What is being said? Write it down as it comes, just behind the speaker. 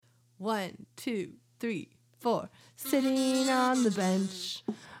1, 2, 3, 4. Sitting on the bench.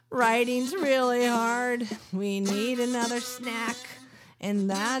 Writing's really hard. We need another snack. And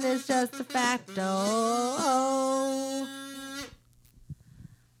that is just a fact. Oh.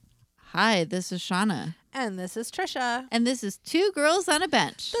 Hi, this is Shauna. And this is Trisha. And this is Two Girls on a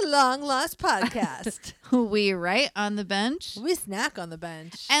Bench. The Long Lost Podcast. We write on the bench. We snack on the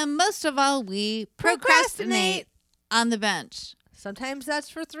bench. And most of all, we procrastinate on the bench. Sometimes that's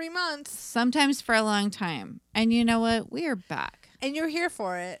for 3 months. Sometimes for a long time. And you know what? We are back. And you're here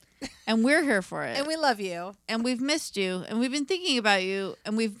for it. And we're here for it. And we love you. And we've missed you. And we've been thinking about you.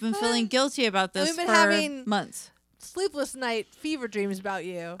 And we've been feeling guilty about this we've been for having months. Sleepless night fever dreams about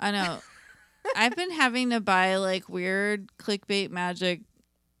you. I know. I've been having to buy like weird clickbait magic,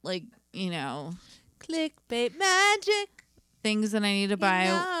 like, you know, Clickbait magic. things that I need to buy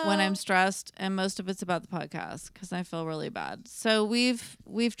when know. I'm stressed, and most of it's about the podcast because I feel really bad. So we've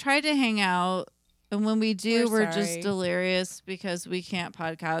tried to hang out, and when we do, we're just sorry. delirious because we can't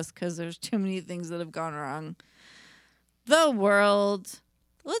podcast because there's too many things that have gone wrong. The world.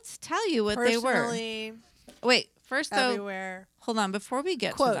 Let's tell you what they were. Personally, Wait, first though, everywhere. hold on. Before we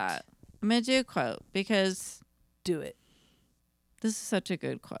get Quote. to that, I'm gonna do a quote because Do it. this is such a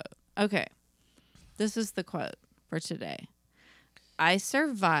good quote. Okay, this is the quote for today. I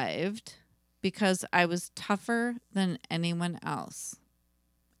survived because I was tougher than anyone else.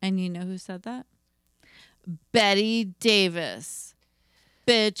 And you know who said that? Betty Davis.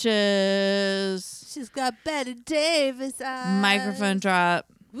 Bitches. She's got Betty Davis eyes. Microphone drop.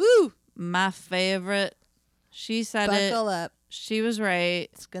 Woo! My favorite. She said Buckle it. up. She was right.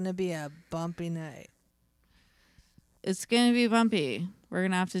 It's going to be a bumpy night. It's going to be bumpy. We're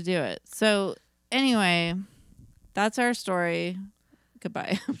going to have to do it. So, anyway, that's our story.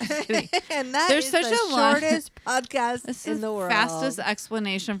 Goodbye. I'm just kidding. And that There's is such the a lot- shortest podcast This in is the world. fastest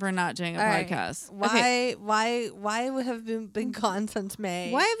explanation for not doing a All right. podcast. Okay. Why have we been gone since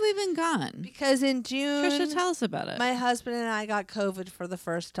May? Why have we been gone? Because in June, Trisha, tell us about it. my husband and I got COVID for the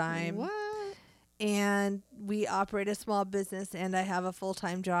first time. What? And we operate a small business, and I have a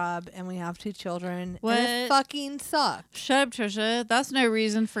full-time job, and we have 2 children. What? And it fucking sucks. Shut up, Trisha. That's no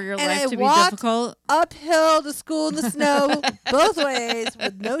reason for your And life I to be walked difficult. Uphill to school in the snow, both ways,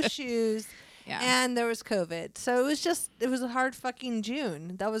 with no shoes. Yeah. And there was COVID. So it was a hard fucking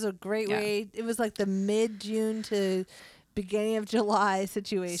June. That was a great Yeah. way. It was like the mid-June to beginning of July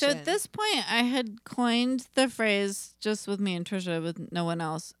situation. So at this point, I had coined the phrase, just with me and Trisha, with no one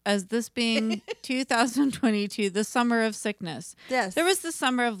else, as this being 2022, the summer of sickness. yes. There was the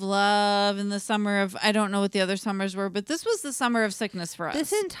summer of love and the summer of, I don't know what the other summers were, but this was the summer of sickness for us.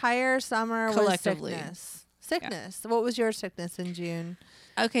 This entire summer was Collectively. sickness. Sickness. What was your sickness in June?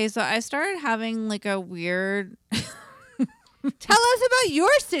 Okay, so I started having like a weird... Tell us about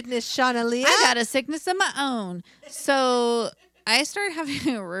your sickness, Shauna Leah. I got a sickness of my own. So I started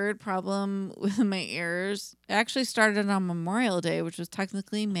having a weird problem with my ears. It actually started on Memorial Day, which was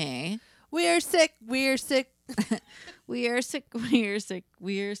technically May. We're sick. We're sick. We are sick. We are sick.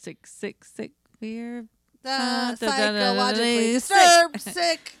 We are sick. Sick. Sick. We're Psychologically disturbed.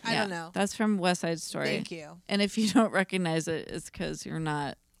 Sick. I don't know. That's from West Side Story. Thank you. And if you don't recognize it, it's because you're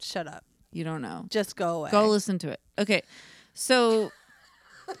not. Shut up. You don't know. Just go away. Go listen to it. Okay, so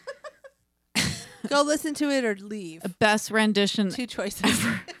Go listen to it or leave. best rendition 2 choices.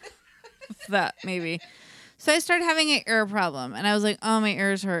 that maybe. So I started having an ear problem, and I was like, "Oh, my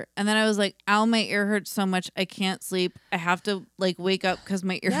ears hurt." And then I was like, "Ow, my ear hurts so much I can't sleep. I have to like wake up because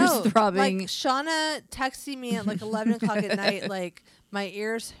my ear is throbbing." Like Shauna texting me at like 11 o'clock at night, like my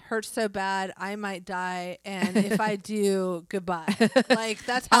ears hurt so bad I might die, and if I do, goodbye. Like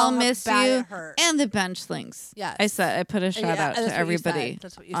that's how I'll miss bad you it hurt. and the bench links. Yes. I put a shout out that's to what you everybody. said.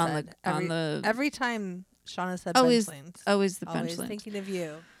 That's what you on said. the Every time Shauna said always bench lanes, always the bench always links. thinking of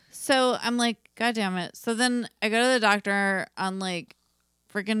you. So I'm like, God damn it. So then I go to the doctor on like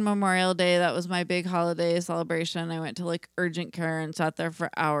freaking Memorial Day. That was my big holiday celebration. I went to like urgent care and sat there for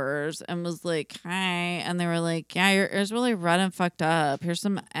hours and was like, hi. And they were like, yeah, your ear's really red and fucked up. Here's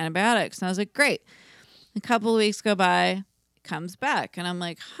some antibiotics. And I was like, great. A couple of weeks go by, it comes back. And I'm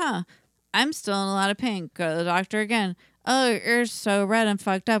like, I'm still in a lot of pain. Go to the doctor again. Oh, your ear's so red and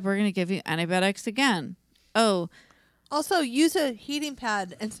fucked up. We're going to give you antibiotics again. Oh, Also, use a heating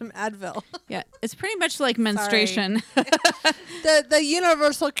pad and some Advil. yeah, it's pretty much like menstruation. the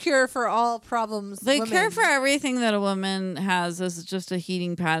universal cure for all problems. The women. cure for everything that a woman has is just a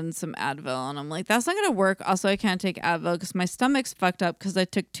heating pad and some Advil. And I'm like, that's not going to work. Also, I can't take Advil because my stomach's fucked up because I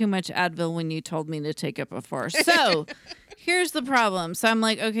took too much Advil when you told me to take it before. So here's the problem. So I'm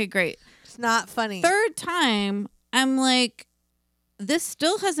like, okay, great. It's not funny. Third time, I'm like, this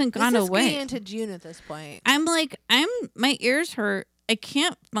still hasn't This gone is away. getting into June at this point. My ears hurt. I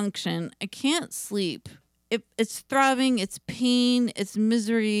can't function. I can't sleep. It's throbbing. It's pain. It's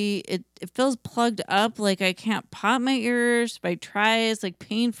misery. It feels plugged up. Like I can't pop my ears. If I try, it's like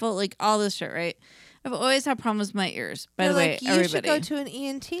painful. Like all this shit, right? I've always had problems with my ears. By They're the way, like, you everybody. should go to an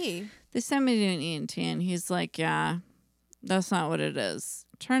ENT. They sent me to an ENT, and he's like, yeah, that's not what it is.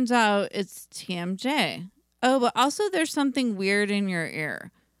 Turns out it's TMJ. Oh, but also there's something weird in your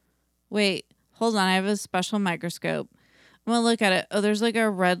ear. Wait, hold on. I have a special microscope. I'm going to look at it. Oh, there's like a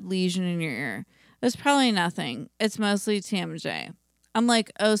red lesion in your ear. It's probably nothing. It's mostly TMJ. I'm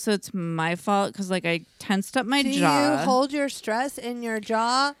like, oh, so it's my fault because like I tensed up my Do jaw. you hold your stress in your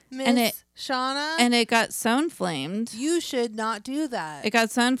jaw, Miss Shauna? And it got so inflamed. You should not do that. It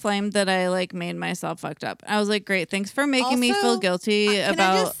got so inflamed that I like made myself fucked up. I was like, great, thanks for making me feel guilty Can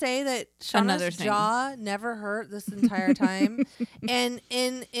about I just say that another Shauna's thing. jaw never hurt this entire time, and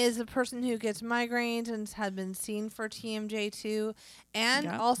is a person who gets migraines and has been seen for TMJ too, and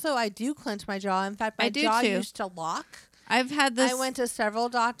Yep. also I do clench my jaw. In fact, my I do jaw too. used to lock. I've had this. I went to several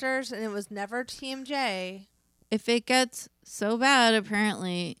doctors and it was never TMJ. If it gets so bad,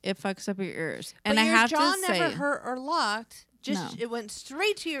 apparently it fucks up your ears. And But I your have jaw to say, never hurt or locked. Just No. it went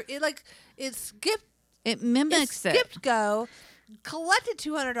straight to your. It skipped. it It mimics it. skipped go, collected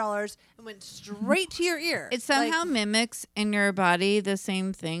 $200 and went straight to your ear. It somehow mimics in your body the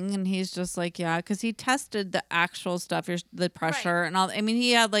same thing. And he's just like, yeah, because he tested the actual stuff, the pressure and all. I mean,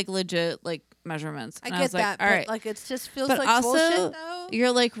 he had like legit like measurements. I And get was like, that, all but right. like it just feels But like also, bullshit though.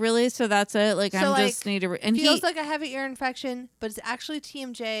 you're like, really? So that's it? Like, So, I'm like, just need to. And Feels like I have an ear infection, but it's actually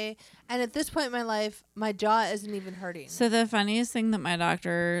TMJ. And at this point in my life, my jaw isn't even hurting. So the funniest thing that my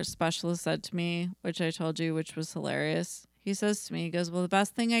doctor specialist said to me, which I told you, which was hilarious. He says to me, he goes, well, the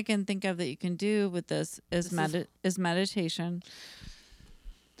best thing I can think of that you can do with this is meditation.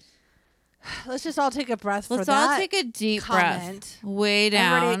 Let's just all take a breath for Let's that. all take a deep comment. breath. Way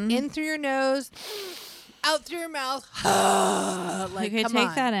down. Everybody in through your nose, out through your mouth. Like, okay, come take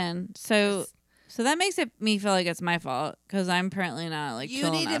on. that in. So that makes me feel like it's my fault because I'm apparently not like You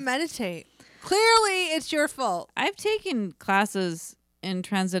chill need to enough. meditate. Clearly, it's your fault. I've taken classes in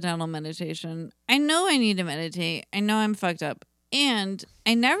transcendental meditation. I know I need to meditate. I know I'm fucked up. And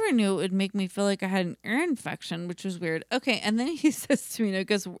I never knew it would make me feel like I had an ear infection, which was weird. Okay, and then he says to me,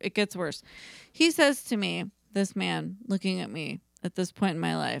 it gets worse. He says to me, this man looking at me at this point in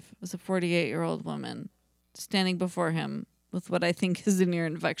my life was a 48-year-old woman standing before him with what I think is an ear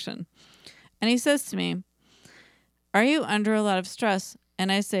infection. And he says to me, are you under a lot of stress?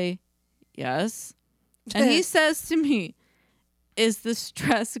 And I say, yes. And he says to me, is the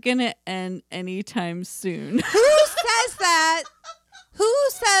stress going to end anytime soon? Who says that? Who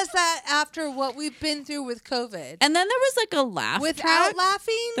says that after what we've been through with COVID? And then there was like a laugh Without track.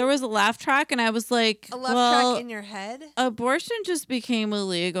 laughing? There was a laugh track, and I was like, A laugh well, track in your head? abortion just became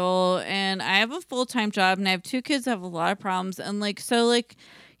illegal, and I have a full-time job, and I have 2 kids that have a lot of problems. And like, so like,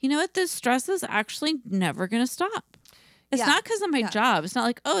 you know what? This stress is actually never going to stop. It's Yeah. not because of my Yeah. job. It's not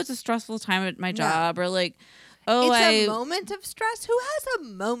like, oh, it's a stressful time at my No. job, or like, oh, It's a moment of stress. Who has a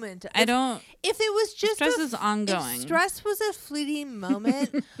moment? I don't. If it was just Stress is ongoing. If stress was a fleeting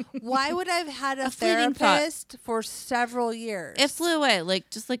moment, why would I have had a fleeting thought. therapist for several years? It flew away,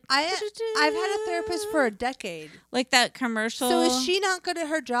 like just like I've had a therapist for a decade. like that commercial. So is she not good at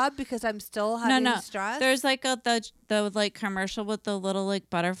her job because I'm still having no. stress? There's like the like commercial with the little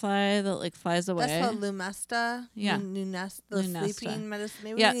like butterfly that like flies away. That's called Lumesta. Yeah. Lunesta, the Lunesta. sleeping medicine.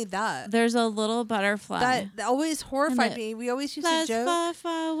 Maybe Yeah. we need that. There's a little butterfly. That always horrified it me. We always used to flies joke. far,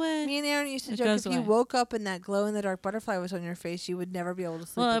 far away. Me and Aaron used to It joke goes if you away. woke up and that glow in the dark butterfly was on your face, you would never be able to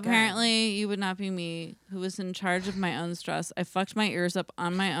sleep. Well, again. apparently you would not be me, who was in charge of my own stress. I fucked my ears up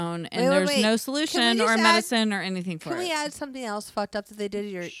on my own, and Wait, there's wait. no Can solution we or just add- medicine or anything for Can it. we add something else fucked up that they did to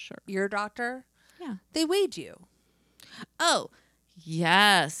your Sure. ear doctor? Yeah. They weighed you. Oh,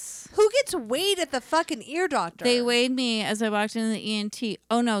 yes. Who gets weighed at the fucking ear doctor? They weighed me as I walked into the ENT.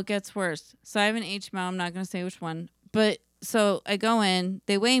 Oh no, it gets worse. So I have an HMO. I'm not going to say which one, but so I go in.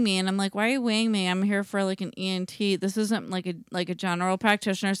 They weigh me, and I'm like, "Why are you weighing me? I'm here for like an ENT. This isn't like a general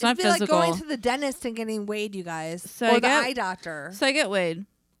practitioner. It's not It'd be physical." like going to the dentist and getting weighed, you guys, So or I the get- eye doctor. So I get weighed.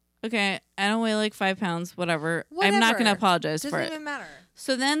 Okay, I don't weigh like 5 pounds. Whatever. I'm not going to Whatever. apologize Doesn't for it. even matter.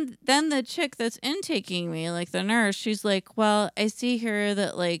 So then the chick that's intaking me, like the nurse, she's like, well, I see here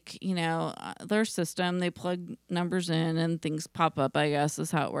that like, you know, their system, they plug numbers in and things pop up, I guess is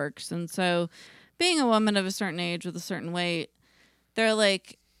how it works. And so being a woman of a certain age with a certain weight, they're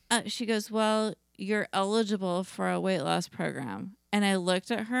like, she goes, well, you're eligible for a weight loss program. And I looked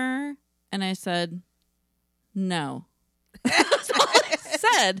at her and I said, no. That's all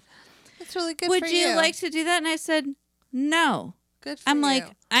said, That's really good would for you like to do that? And I said, no. Good for I'm you. like,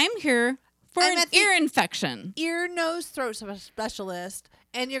 I'm here for I'm an at the ear infection. ear, nose, throat specialist,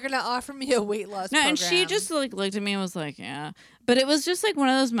 and you're going to offer me a weight loss No, program. and she just like looked at me and was like, yeah. But it was just like one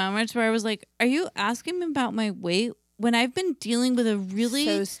of those moments where I was like, are you asking me about my weight when I've been dealing with a really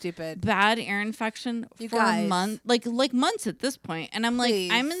so stupid. bad ear infection You for guys. a month, like months at this point, and I'm Please.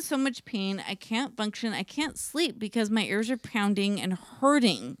 like, I'm in so much pain, I can't function, I can't sleep because my ears are pounding and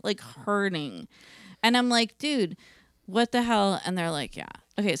hurting, and I'm like, dude, what the hell? And they're like, yeah,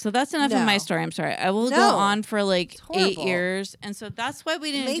 okay, so that's enough of my No. story. I'm sorry, I will go No. on for like It's 8 horrible. years, and so that's why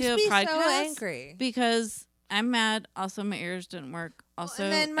we didn't Makes do a me podcast so angry. because I'm mad. Also, my ears didn't work. Also,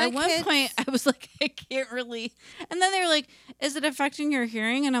 and then my at one kids- point, I was like, I can't really. And then they were like, "Is it affecting your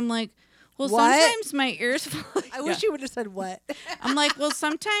hearing?" And I'm like, "Well, What? sometimes my ears." I wish you would have said what. I'm like, "Well,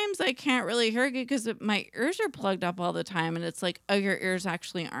 sometimes I can't really hear good because my ears are plugged up all the time." And it's like, "Oh, your ears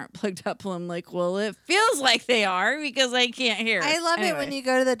actually aren't plugged up." Well, I'm like, "Well, it feels like they are because I can't hear." I love it when Anyway, you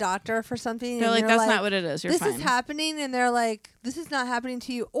go to the doctor for something. they're and like, you're "That's not what it is. You're this fine." is happening, and they're like, this is not happening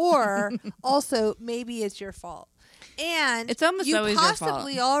to you, or also maybe it's your fault. And It's almost you always your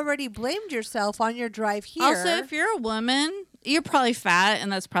possibly already blamed yourself on your drive here. Also, if you're a woman, you're probably fat,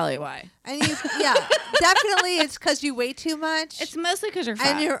 and that's probably why. and you, yeah, definitely it's because you weigh too much. It's mostly because you're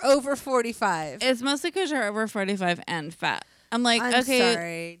fat. and you're over 45. It's mostly because you're over 45 and fat. I'm like, I'm okay,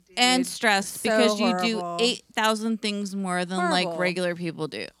 sorry, dude. and stressed So because you do horrible. 8,000 things more than like Horrible. regular people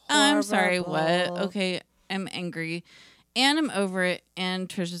do. I'm sorry, what? Horrible. Okay, I'm angry. And I'm over it. And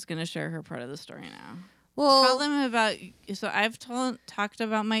Trisha's going to share her part of the story now. Well, Tell them about, so I've talked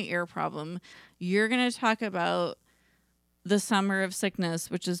about my ear problem. You're going to talk about the summer of sickness,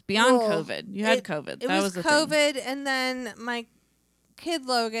 which is beyond Well, COVID. You had it- COVID. It That was was the thing. COVID, and then my kid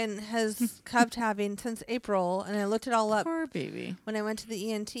Logan has kept having since April, and I looked it all up Poor baby. when I went to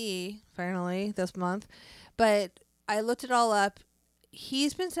the ENT finally this month. But I looked it all up.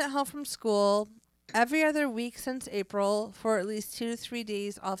 He's been sent home from school every other week since April for at least 2 to 3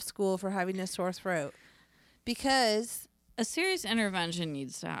 days off school for having a sore throat. Because A serious intervention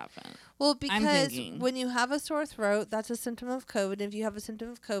needs to happen. Well, because thinking. when you have a sore throat, that's a symptom of COVID. If you have a symptom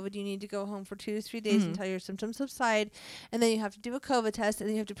of COVID, you need to go home for 2 to 3 days Mhm. until your symptoms subside, and then you have to do a COVID test, and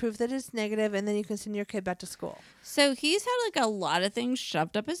then you have to prove that it's negative, and then you can send your kid back to school. So he's had like a lot of things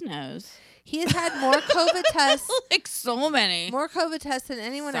shoved up his nose. He has had more COVID tests, Like so many. more COVID tests than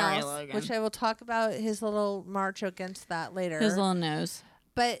anyone Sorry, else, Logan. which I will talk about his little march against that later. His little nose.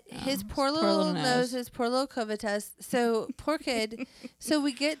 But Oh, his his poor poor little little nose, nose. his poor little COVID test. So poor kid. So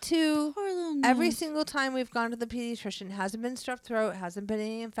we get to Poor little nose. every single time we've gone to the pediatrician, hasn't been strep throat, hasn't been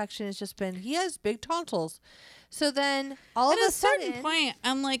any infection. It's just been he has big tonsils. So then all At of a certain sudden, point,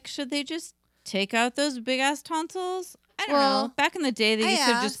 I'm like, should they just take out those big ass tonsils? I don't Well, know. Back in the day, they I used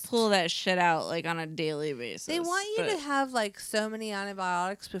to just asked. pull that shit out like on a daily basis. they want you but to have like so many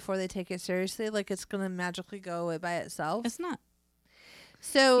antibiotics before they take it seriously, like it's gonna magically go away by itself. It's not.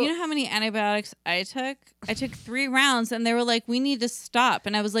 So You know how many antibiotics I took? I took 3 rounds, and they were like, "We need to stop."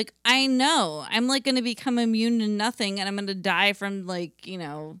 And I was like, "I know. I'm like going to become immune to nothing, and I'm going to die from like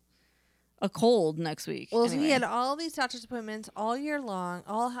a cold next week." well, Anyway. he had all these doctor's appointments all year long,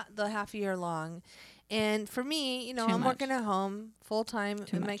 the half year long. And for me, Too I'm much. working at home full time,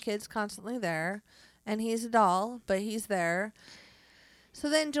 Too and my much. kid's constantly there, and he's a doll, but he's there. So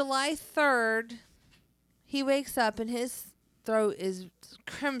then July 3rd, he wakes up and his throat is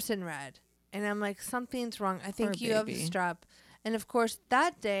crimson red, and I'm like, something's wrong. I think Poor you have baby. strep. And of course,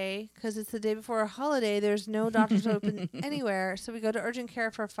 that day, because it's the day before a holiday, there's no doctors open anywhere. So we go to urgent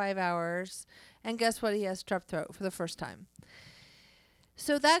care for 5 hours, and guess what? He has strep throat for the first time.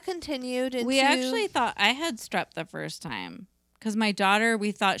 So that continued into... We actually thought I had strep the first time because my daughter,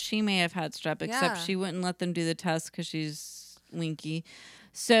 we thought she may have had strep, except Yeah. she wouldn't let them do the test because she's winky.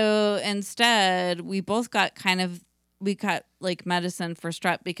 So instead, we both got we got like medicine for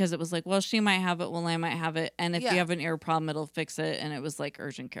strep because it was like, well, she might have it, well, I might have it, and if Yeah. you have an ear problem, it'll fix it. And it was like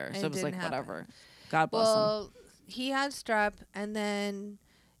urgent care, And so it it was like didn't happen. whatever. God bless him. Well, he had strep, and then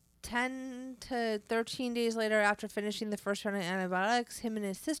 10 to 13 days later, after finishing the first round of antibiotics, him and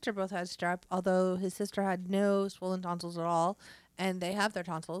his sister both had strep, although his sister had no swollen tonsils at all, and they have their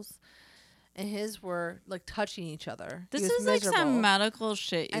tonsils. And his were like touching each other. He This was is like miserable. some medical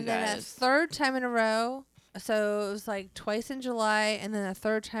shit, you And then a guys. third time in a row, so it was like twice in July, and then a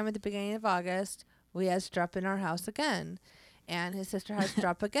third time at the beginning of August, we had strep in our house again. And his sister had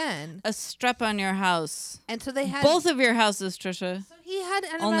strep again. A strep on your house. And so they had Both of your houses, Trisha. So he had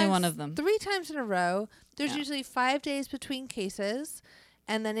Only antibiotics one of them. 3 times in a row. There's Yeah. usually 5 days between cases,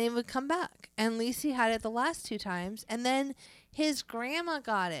 and then it would come back. And Lacey had it the last 2 times, and then His grandma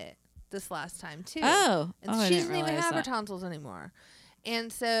got it this last time too. Oh. And I she didn't doesn't even realize have her that. tonsils anymore.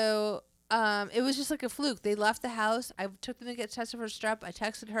 And so it was just like a fluke. They left the house. I took them to get tested for strep. I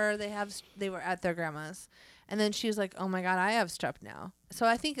texted her. They were at their grandma's. And then she was like, "Oh my God, I have strep now." So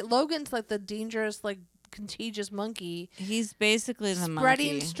I think Logan's like the dangerous, like contagious monkey He's basically the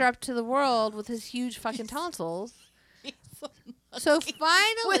spreading monkey. strep to the world with his huge fucking tonsils. So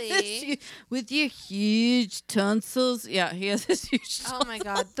finally, with your huge tonsils. Yeah, he has his huge tonsils. oh my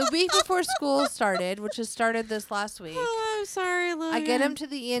God, the week before school started, which has started this last week, Oh, I'm sorry, Logan. I get him to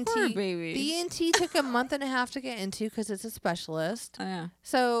the ENT. Poor baby. The ENT took a month and a half to get into because it's a specialist. Oh, yeah.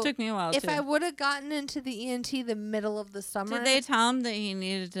 So Took me a while, if too. I would have gotten into the ENT the middle of the summer, Did they tell him that he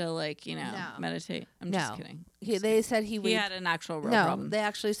needed to, like, No. meditate? I'm No. just kidding. they said he He weighed. had an actual real No, problem. they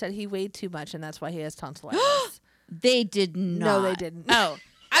actually said he weighed too much, and that's why he has tonsillitis. They did not. No, they didn't. Oh.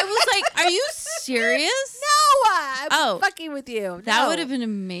 I was like, are you serious? No, I'm Oh. fucking with you. That No. would have been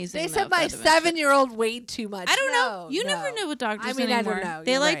amazing. They though, said if my that had been true. 7-year-old weighed too much. I don't know. No, You no. never know with doctors I mean, I anymore. don't know.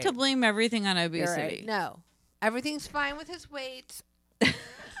 They You're like right. to blame everything on You're obesity. right. No, everything's fine with his weight.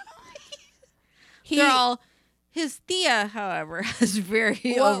 His Thea, however, is very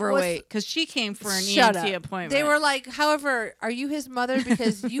Well, overweight because she came for an Shut ENT up. appointment. They were like, however, are you his mother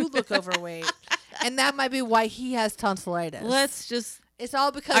because you look overweight, and that might be why he has tonsillitis. Let's just. It's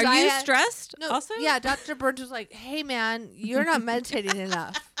all because Are I you had- stressed? No, also, yeah. Dr. Burns was like, "Hey, man, you're not meditating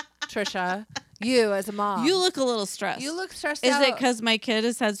enough, Trisha. You as a mom, you look a little stressed. you look stressed Is out." it because my kid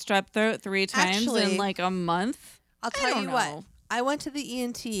has had strep throat 3 times Actually, in like a month? I'll I tell don't you know. what. I went to the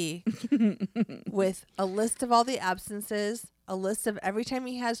ENT with a list of all the absences, a list of every time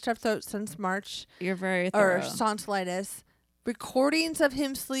he had strep throat since March You're very or thorough. tonsillitis, recordings of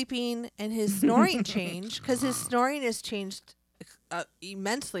him sleeping and his snoring changed because his snoring has changed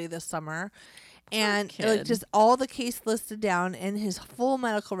immensely this summer. And like kid. just all the case listed down and his full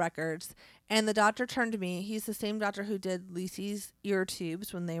medical records. And the doctor turned to me. He's the same doctor who did Lisi's ear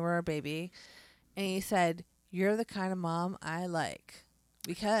tubes when they were a baby. And he said, "You're the kind of mom I like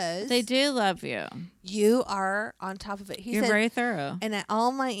because They do love you. you are on top of it." He You're said, very thorough. and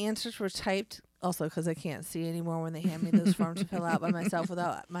all my answers were typed also because I can't see anymore when they hand me those forms to fill out by myself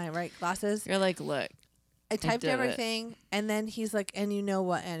without my right glasses. You're like, look, I typed did it. everything, and then he's like, "And you know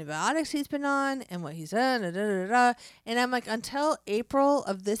what antibiotics he's been on and what he's done, da, da, da, da." And I'm like, until April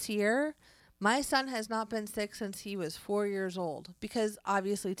of this year, my son has not been sick since he was 4 years old because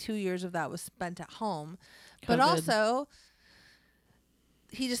obviously 2 years of that was spent at home, but COVID. also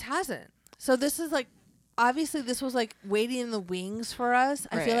he just hasn't. So this is like, obviously this was like waiting in the wings for us.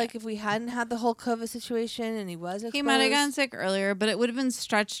 I feel Right. like if we hadn't had the whole COVID situation and he was exposed, he might have gotten sick earlier, but it would have been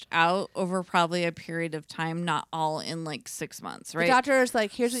stretched out over probably a period of time, not all in like 6 months, right? The doctor is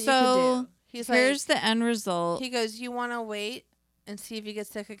like, "Here's what you can So do." He's like, here's the end result. he goes, "You want to wait and see if he gets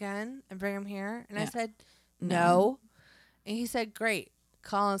sick again and bring him here?" And I Yeah. said, No. "No." And he said, "Great.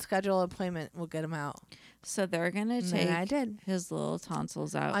 Call and schedule an appointment. We'll get him out." So they're gonna And take then I did. his little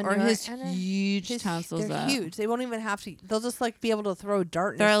tonsils out, On or your- his and huge His- tonsils they're out. huge. They won't even have to. They'll just like be able to throw a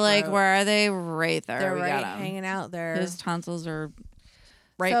dart. In They're his like, throat. where are they? Right there. They're we right got 'em. hanging out there. His tonsils are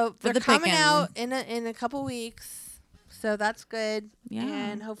right so for they're the coming picking. out in a couple weeks. So that's good. Yeah.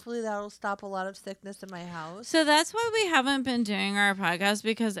 And hopefully that'll stop a lot of sickness in my house. So that's why we haven't been doing our podcast,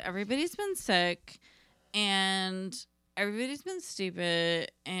 because everybody's been sick and everybody's been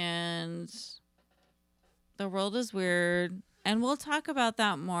stupid and the world is weird. And we'll talk about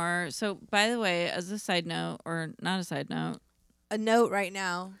that more. So, by the way, as a side note, or not a side note, A note right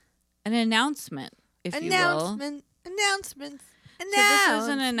now. an announcement, if you will. Announcements. So this is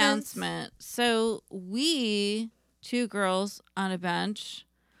an announcement. So we, 2 girls on a bench,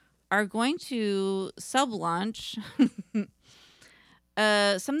 are going to sub-launch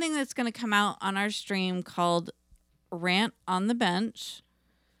something that's going to come out on our stream called Rant on the Bench.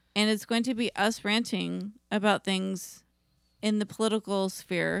 And it's going to be us ranting about things in the political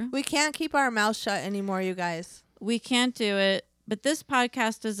sphere. We can't keep our mouths shut anymore, you guys. We can't do it. But this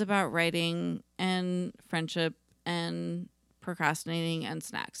podcast is about writing and friendship and procrastinating and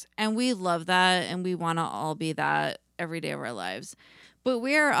snacks. And we love that. And we want to all be that every day of our lives. But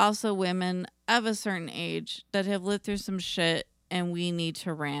we are also women of a certain age that have lived through some shit and we need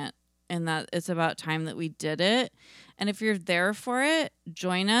to rant. And that it's about time that we did it. And if you're there for it,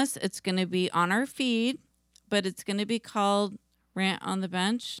 join us. It's going to be on our feed, but it's going to be called Rant on the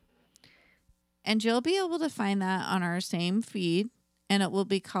Bench. And you'll be able to find that on our same feed, and it will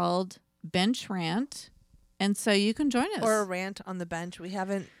be called Bench Rant. And so you can join us. Or a rant on the bench.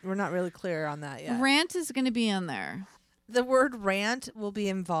 We're not really clear on that yet. Rant is going to be in there. The word rant will be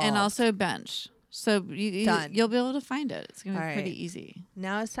involved. And also bench. So Done. you'll be able to find it. It's gonna be All pretty right. easy.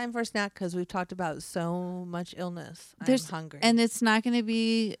 Now it's time for a snack because we've talked about so much illness. I'm hungry. And it's not gonna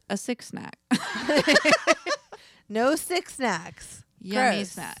be a sick snack. No sick snacks. Yummy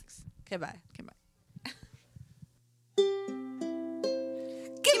Gross. snacks. Okay, bye. Okay, bye.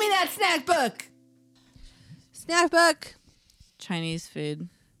 Give me that snack book. Snack book. Chinese food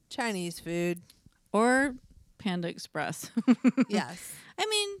Chinese food. or Panda Express. Yes. I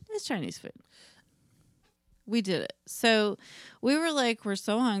mean, it's Chinese food. We did it. So we were like, we're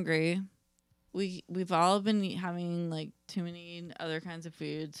so hungry. We've all been having like too many other kinds of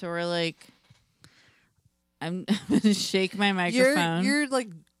food. So we're like, I'm gonna shake my microphone. You're like,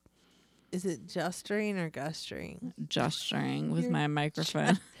 is it gesturing or gusturing? gesturing with You're my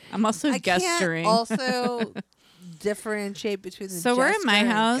microphone. I'm also I gesturing. can't also differentiate between the So we're in my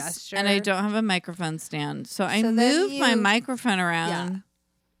gesture house gesture. and I don't have a microphone stand. So I So then move my you- microphone around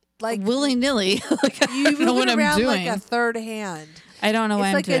like willy nilly. Like, I you don't know move what it I'm around doing. like a third hand. I don't know why It's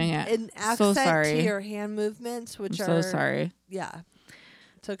I'm like doing it. an accent So sorry. to your hand movements, which I'm are so sorry. Yeah,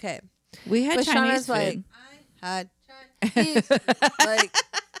 it's okay. We had But Chinese Shauna's like, food. I had Chinese. Like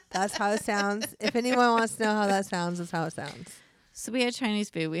that's how it sounds. If anyone wants to know how that sounds, that's how it sounds. So we had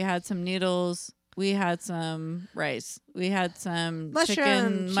Chinese food. We had some noodles. We had some rice. We had some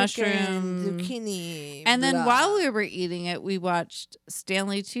chicken, mushroom, zucchini, And then blah. while we were eating it, we watched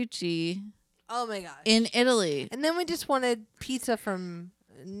Stanley Tucci oh my gosh, in Italy. and then we just wanted pizza from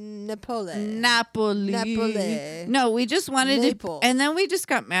Napoli. Napoli. No, we just wanted Naples. to. And then we just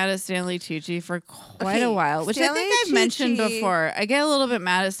got mad at Stanley Tucci for quite Okay, a while, which I Stanley think I've mentioned Tucci- before. I get a little bit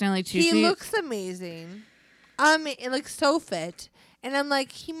mad at Stanley Tucci. He looks amazing. It looks so fit. And I'm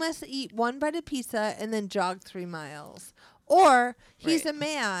like, he must eat one bite of pizza and then jog 3 miles. Or he's Right. a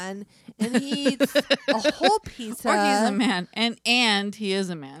man and he eats a whole pizza. or he's a man, and he is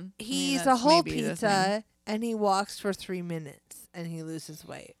a man. I mean, He eats a that's whole maybe the thing. pizza and he walks for 3 minutes and he loses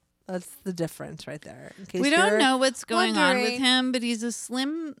weight. That's the difference right there. In case We don't you're know what's going on with wondering. him, but he's a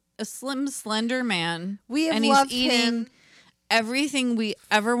slim, slender man. We have and he's loved eating him. everything we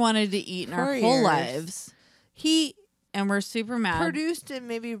ever wanted to eat in our For whole years. lives, He and we're super mad. produced and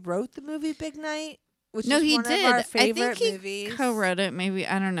maybe wrote the movie Big Night, which No, is he one did. of our I favorite think he movies. co-wrote it. Maybe,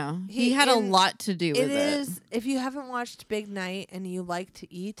 I don't know. He He- had a and lot to do with It it. is. If you haven't watched Big Night and you like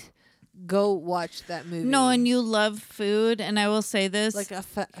to eat, go watch that movie. No, and you love food, and I will say this. like a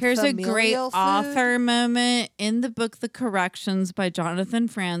Here's a great familial food. author moment in the book The Corrections by Jonathan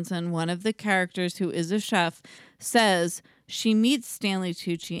Franzen. One of the characters, who is a chef, says she meets Stanley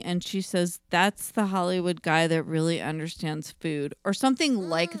Tucci and she says, that's the Hollywood guy that really understands food, or something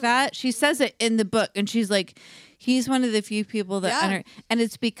like that. She says it in the book, and she's like, he's one of the few people that Yeah. and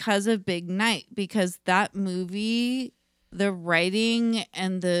it's because of Big Night, because that movie, the writing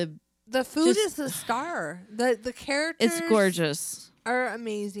and the food just- is the star. The characters. it's gorgeous. Are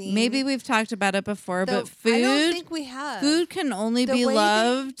amazing. Maybe we've talked about it before, The- but food I don't think we have. food can only The be way they-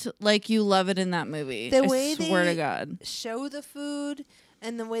 loved like you love it in that movie. The I way swear they- to God. show the food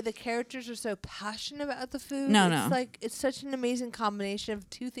and the way the characters are so passionate about the food. No, it's no. like it's such an amazing combination of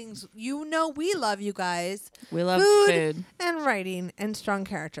two things. You know, we love you guys. We love Food food. and writing and strong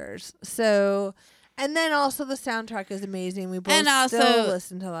characters. So, and then also the soundtrack is amazing. We both And also still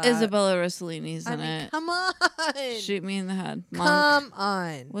listen to that. Isabella Rossellini's I in mean, it. come on, Shoot me in the head. Monk. come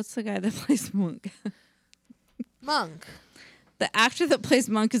on, What's the guy that plays Monk? Monk. The actor that plays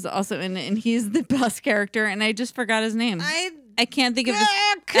Monk is also in it, and he's the best character, and I just forgot his name. I can't think of his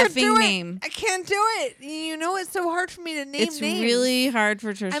can't do effing it. name. I can't do it. You know, it's so hard for me to name It's names. really hard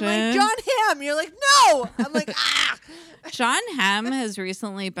for Trisha. I'm like John Hamm. You're like no. I'm like ah. John Hamm has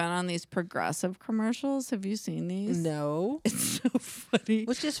recently been on these Progressive commercials. Have you seen these? No. It's so funny.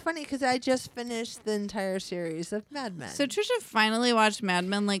 Which is funny because I just finished the entire series of Mad Men. So Trisha finally watched Mad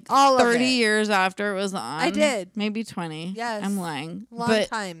Men like All of 30 it. years after it was on. I did. Maybe 20. Yes. I'm lying. Long but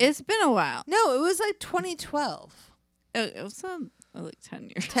time. It's been a while. no, it was like 2012. It was like 10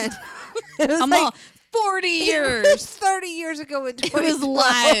 years. 10. It was I'm like all 40 it was years. 30 years ago in It 2012. was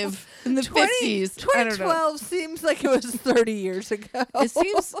live in the 50s. I don't know. 2012 seems like it was 30 years ago. It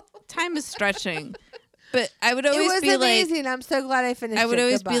seems time is stretching. But I would it always was be like, amazing. I'm so glad I finished it. I would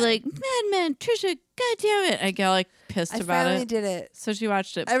always be Goodbye. like, Mad Men, Trisha, God damn it. I get like pissed I about finally it. did it. So she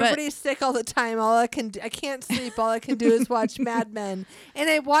watched it. Everybody's sick all the time. All I can't sleep. All I can do is watch Mad Men, and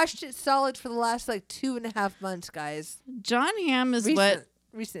I watched it solid for the last like 2.5 months, guys. But John Hamm is what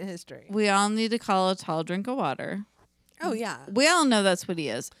Recent history. we all need to call a tall drink of water. Oh yeah. We all know that's what he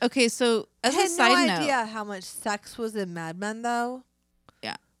is. Okay, so as I had a side no note, idea how much sex was in Mad Men, though.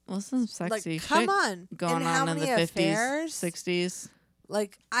 well, some sexy Come shit on, going and how on in the many 50s, affairs? 60s.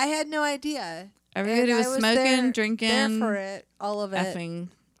 Like I had no idea. Everybody And was I smoking, there drinking, for it, all of it. effing,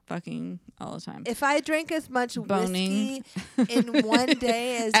 fucking all the time. If I drank as much Boning. whiskey in one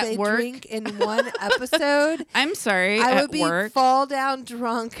day as At they work. drink in one episode, I'm sorry. I at would be work, fall down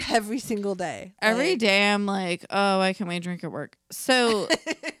drunk every single day. every Like, day I'm like, oh, why can't we drink at work? So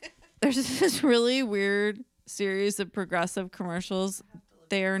there's this really weird series of progressive commercials.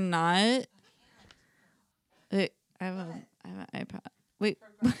 They are not. I have an iPad. Wait,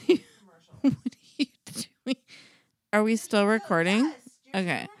 what are you doing? Are we still recording?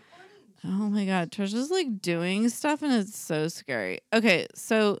 Okay. Oh my God, Trisha's like doing stuff and it's so scary. Okay,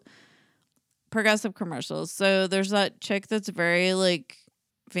 so progressive commercials. So there's that chick that's very like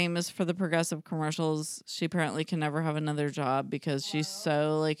famous for the progressive commercials. She apparently can never have another job because she's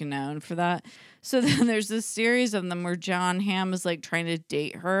so like known for that. So then there's this series of them where John Hamm is like trying to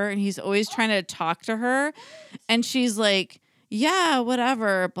date her and he's always trying to talk to her and she's like, yeah,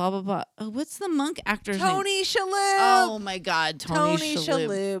 whatever, blah, blah, blah. Oh, what's the monk actor's name? Tony Shalhoub. Oh my God, Tony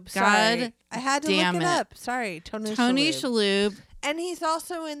Shalhoub. Sorry. God I had to damn look it it. up. Sorry, Tony Shalhoub And he's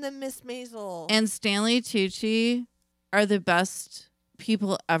also in the Miss Maisel. and Stanley Tucci are the best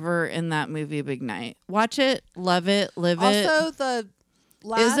people ever in that movie Big Night. Watch it, love it, live it. Also, the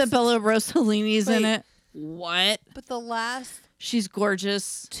last Isabella Rossellini's in Wait. it. What? But the last She's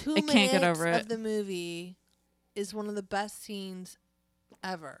gorgeous. 2 I minutes can't get over of it. the movie is one of the best scenes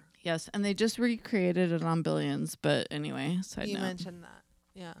ever. Yes, and they just recreated it on Billions. But anyway, side You note. mentioned that.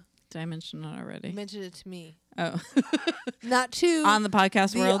 Yeah. Did I mention it You already? mentioned it to me. Oh. Not to On the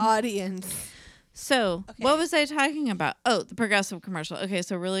podcast the world. audience. So, Okay. what was I talking about? Oh, the progressive commercial. Okay,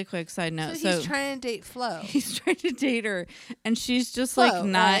 so really quick side note. So he's trying to date Flo. He's trying to date her, and she's just Flo, like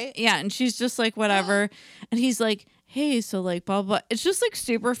not, right? yeah, and she's just like whatever, and he's like, hey, so like blah blah. It's just like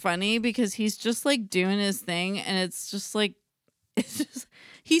super funny because he's just like doing his thing, and it's just like, it's just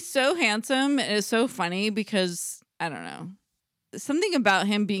he's so handsome, and it's so funny because I don't know. Something about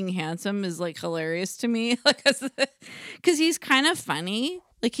him being handsome is like hilarious to me, like because he's kind of funny.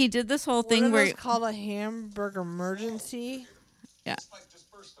 Like he did this whole thing One of where those called a hamburger emergency. yeah,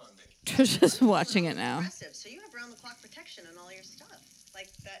 Trisha's watching it now. Impressive. So you have round-the-clock protection on all your stuff, like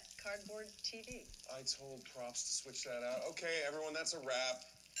that cardboard TV. I told Props to switch that out. Okay, everyone, that's a wrap.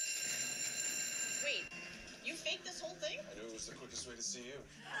 Wait, you faked this whole thing? I knew it was the quickest way to see you.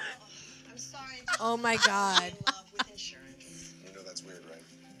 I'm sorry. Oh my God. In love with insurance. You know that's weird, right?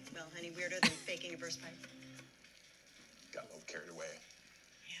 Well, any weirder than faking a burst pipe? Got a little carried away.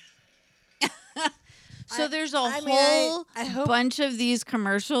 So there's a I mean, whole I hope. bunch of these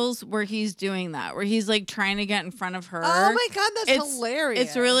commercials where he's doing that, where he's like trying to get in front of her. Oh my God, that's It's- hilarious.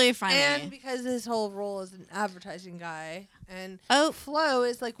 it's really funny. And because his whole role is an advertising guy, and Oh. Flo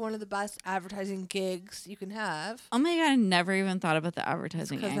is like one of the best advertising gigs you can have. Oh my God, I never even thought about the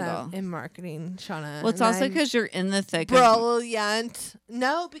advertising Because angle. I'm in marketing, Shauna. Well, it's and also I'm because you're in the thick of. brilliant.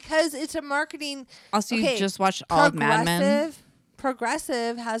 No, because it's a marketing. Also, you okay, just watched all of Mad Men.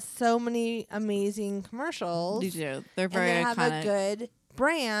 Progressive has so many amazing commercials. You do. They're And very they have iconic. a good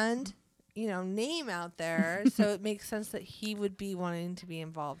brand, name out there. So it makes sense that he would be wanting to be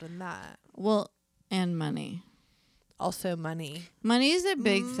involved in that. Well, and money. Also, money. Money is a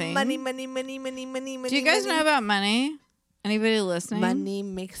big thing. Money, money, money, money, money, money. Do you guys money. know about money? Anybody listening? Money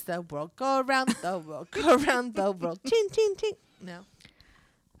makes the world go around, the world go around, the world. Ching, ching, ching. No.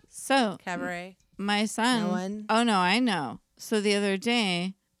 So, Cabaret. my son. No one? Oh no, I know. So the other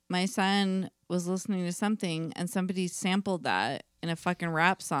day, my son was listening to something, and somebody sampled that in a fucking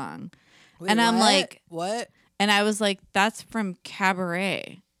rap song, Wait, and I'm what? like, what? and I was like, that's from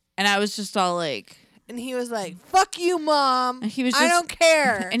Cabaret, and I was just all like, And he was like, fuck you, Mom. And he was I just- don't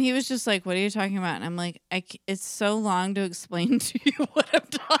care. and he was just like, what are you talking about? And I'm like, it's so long to explain to you what I'm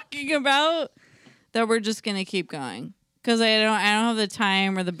talking about that we're just gonna keep going. Because I don't have the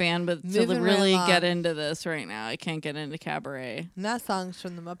time or the bandwidth to Moving right really along. get into this right now. I can't get into Cabaret. And that song's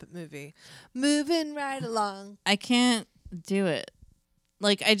from the Muppet movie. Moving right along. I can't do it.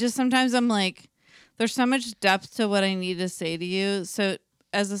 Like, I just sometimes I'm like, there's so much depth to what I need to say to you. So,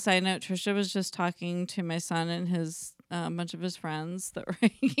 as a side note, Trisha was just talking to my son and his bunch of his friends that were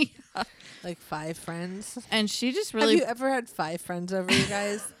hanging out. Like 5 friends. And she just Have really. you ever had 5 friends over, you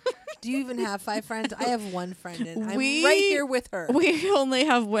guys? Do you even have 5 friends? I have 1 friend, and I'm We- right here with her. We only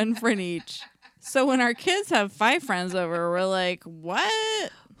have one friend each. So when our kids have 5 friends over, we're like,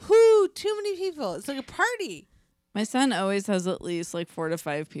 what? Whoo, too many people. It's like a party. My son always has at least like 4 to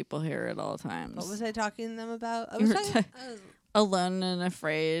 5 people here at all times. What was I talking to them about? I You was were talking ta- Alone and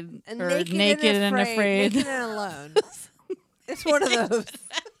afraid. and or naked and afraid. afraid. Naked and alone. It's one of those.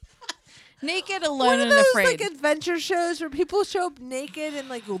 Naked, One alone, of and those afraid. like adventure shows where people show up naked and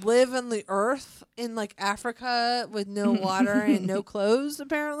like live on the earth in like Africa with no water and no clothes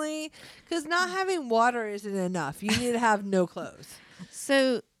apparently, because not having water isn't enough. You need to have no clothes.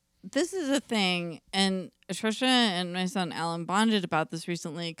 So this is a thing, and Trisha and my son Alan bonded about this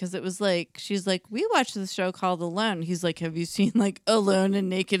recently because it was like, she's like, we watched this show called Alone. He's like, have you seen like Alone and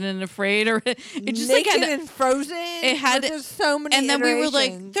Naked and Afraid? Or it just Naked like had, and Frozen. it had- there's so many. and then we were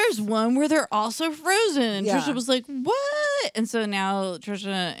like, iterations. there's one where they're also frozen. And Yeah. Trisha was like, what? And so now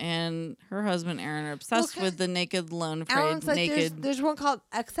Trisha and her husband Aaron are obsessed 'cause with the Naked, Alone, Afraid, Alan's like, Naked. there's one called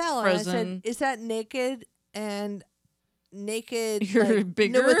XL, and I Frozen. said, is that naked and naked? You're like,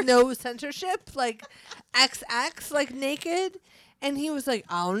 bigger? with no censorship, like XX, like naked. And he was like,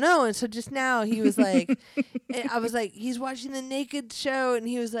 I don't know. And so just now he was like, and I was like, he's watching the Naked show, and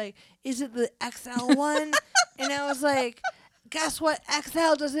he was like, is it the XL one? And I was like, guess what?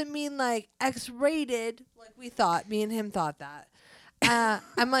 XL doesn't mean like X-rated, like we thought. Me and him thought that.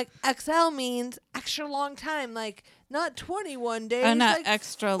 I'm like, XL means extra long time, like not 21 days, not like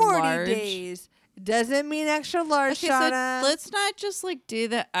extra 40 large. days. Doesn't mean extra large, Okay, so Shauna. let's not just like do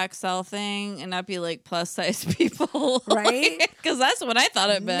the XL thing and not be like plus size people, Right? Because that's what I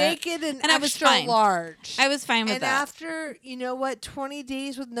thought it meant. Naked and I was extra fine. large. I was fine with And that. after, 20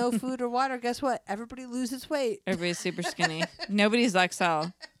 days with no food or water, guess what? Everybody loses weight. Everybody's super skinny. Nobody's XL.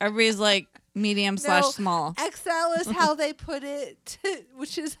 Everybody's like medium slash small. XL is how they put it,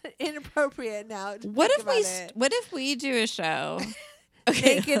 which is inappropriate now. to What think if we about it. what if we do a show?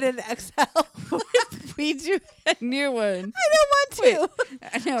 Okay, Naked and XL? what if we do a new one? I don't want to. Wait,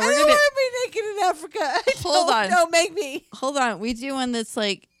 I know I we're don't gonna want to be naked in Africa. Hold on. Don't make me. hold on. We do one that's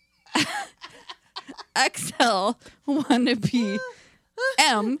like XL wanna be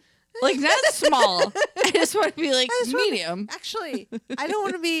M, like not small. I just want to be like I just wanna- medium. Actually, I don't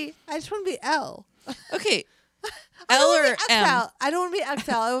want to be. I just want to be L. Okay, I L don't wanna or be M? XL. I don't want to be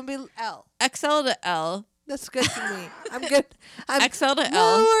XL. I want to be L. XL to L. That's good for me. I'm good. I'm XL to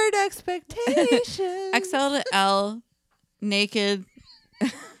L. lowered expectations. XL to L. Naked.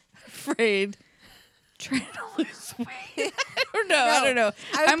 Afraid. Trying to lose weight. I don't know. I don't know.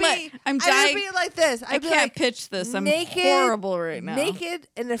 I would I'm I dying. would be like this. I I'd be can't like, pitch this. I'm naked, horrible right now. naked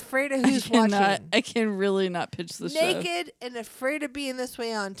and afraid of I who's cannot. watching. I can really not pitch this show. Naked and afraid of being this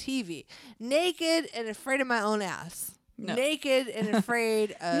way on TV. Naked and afraid of my own ass. No. Naked and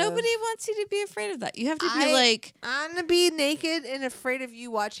afraid of. Nobody wants you to be afraid of that. You have to be I- like, I'm gonna be naked and afraid of you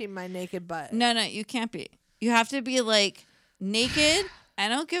watching my naked butt. no, you can't be. You have to be like naked. I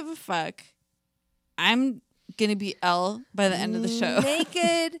don't give a fuck. I'm gonna be L by the end of the show.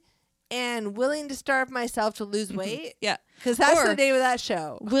 Naked and willing to starve myself to lose weight. Yeah, Because that's Or- the name of that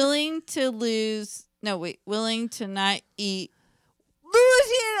show. willing to lose. No, wait, willing to not eat.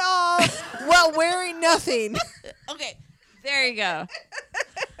 Losing it all while wearing nothing. Okay, there you go.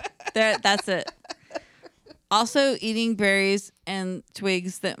 That's it. Also, eating berries and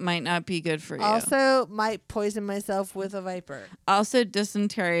twigs that might not be good for you. Also, might poison myself with a viper. Also,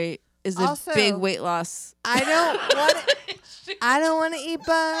 dysentery is a Also- big weight loss. I don't want. I don't want to eat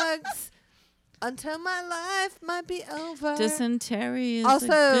bugs until my life might be over. Dysentery is Also-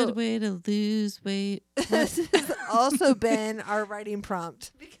 a good way to lose weight. This has also been our writing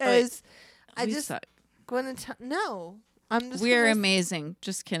prompt because I We just suck. going to no. I'm just. We're gonna amazing.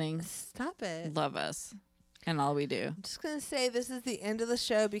 Just kidding. Stop it. Love us and all we do. I'm just gonna say this is the end of the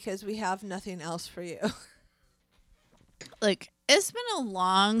show because we have nothing else for you. Like, it's been a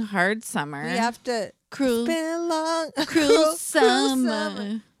long, hard summer. We have to. cruel, It's been a long, cruel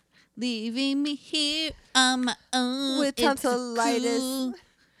summer. Leaving me here on my own. With It's a tonsillitis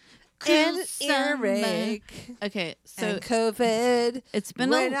cruel and summer. earache Okay, so and COVID. it's been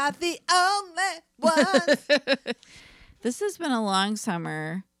We're a not the only ones. this has been a long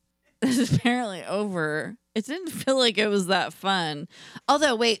summer. This is apparently over. It didn't feel like it was that fun.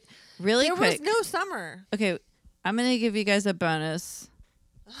 Although, wait, really There quick. was no summer. Okay, I'm gonna give you guys a bonus.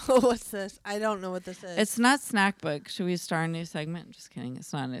 Oh, what's this? I don't know what this is. It's not snack book. Should we start a new segment? Just kidding.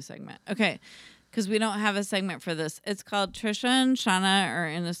 It's not a new segment. Okay, because we don't have a segment for this. It's called Trisha and Shauna are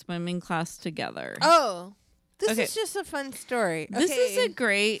in a swimming class together. Oh, this Okay. is just a fun story. This is a Okay.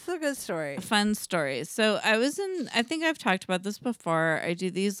 great It's a good story. fun story. So I think I've talked about this before. I do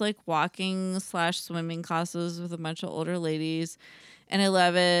these like walking / swimming classes with a bunch of older ladies, and I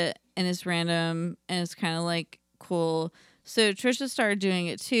love it. And it's random and it's kind of like cool. So Trisha started doing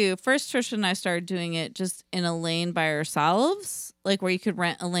it too. First, Trisha and I started doing it just in a lane by ourselves, like where you could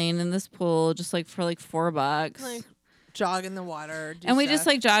rent a lane in this pool just like for like $4. Like jog in the water. And we just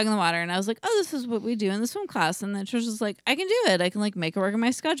like jog in the water. And I was like, oh, this is what we do in the swim class. And then Trish was like, I can do it. I can like make it work in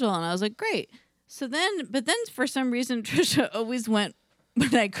my schedule. And I was like, great. So then, but then for some reason, Trisha always went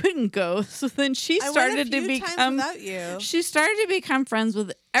when I couldn't go. So then she started to become without you. She started to become friends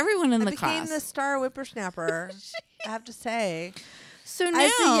with everyone in the class. I became the star whippersnapper. I have to say. So now,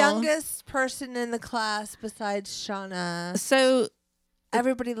 as the youngest person in the class besides Shauna, so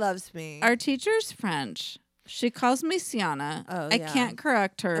everybody loves me. Our teacher's French. She calls me Sienna. Oh, I can't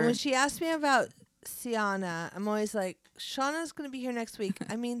correct her. And when she asks me about Sienna, I'm always like, Shauna's going to be here next week.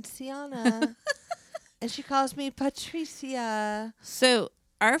 I mean, Sienna. And she calls me Patricia. So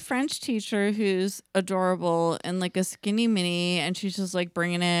our French teacher, who's adorable and like a skinny mini, and she's just like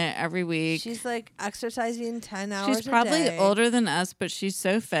bringing it every week. She's like exercising 10 hours She's probably a day. older than us, but she's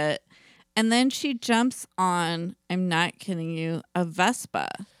so fit. And then she jumps on, I'm not kidding you, a Vespa.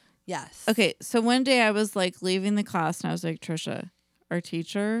 Yes. Okay, so one day I was like leaving the class and I was like, Trisha, our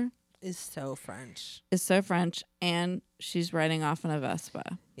teacher is so French. And she's riding off on a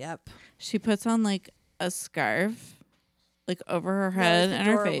Vespa. Yep. She puts on like a scarf like over her head and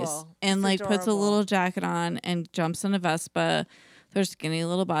her face and like puts a little jacket on and jumps on a Vespa, their skinny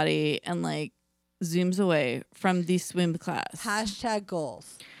little body, and like zooms away from the swim class. #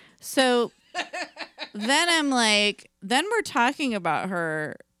 goals. So then I'm like, then we're talking about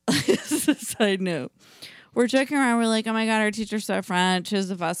her. This is a side note. We're joking around. We're like, oh my God, our teacher's so French. She has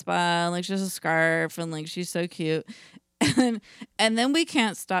a Vespa, and like she has a scarf, and like she's so cute. And then we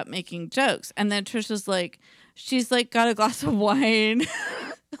can't stop making jokes. And then Trisha's like, she's like got a glass of wine,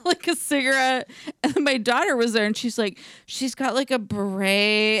 like a cigarette. And then my daughter was there and she's like, she's got like a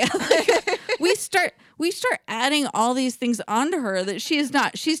beret. we start adding all these things onto her that she is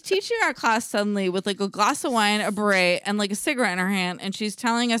not. She's teaching our class suddenly with like a glass of wine, a beret, and like a cigarette in her hand. And she's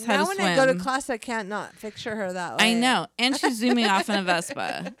telling us how to swim. Now when I go to class, I can't not picture her that way. I know. And she's zooming off in a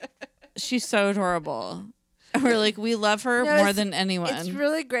Vespa. She's so adorable. We're like, we love her more than anyone. It's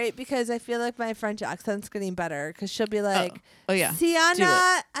really great because I feel like my French accent's getting better because she'll be like, oh yeah,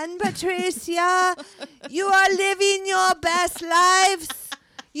 Sienna and Patricia, you are living your best lives.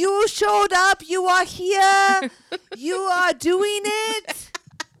 You showed up. You are here. You are doing it.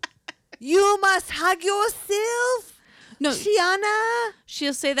 You must hug yourself. No, Sienna.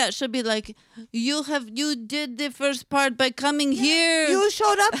 She'll say that. She'll be like, you did the first part by coming here. You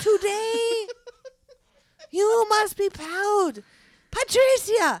showed up today. You must be proud.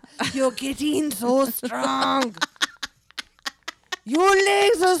 Patricia, you're getting so strong. Your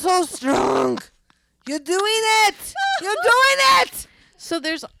legs are so strong. You're doing it. You're doing it. So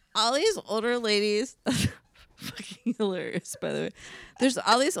there's all these older ladies. Fucking hilarious, by the way. There's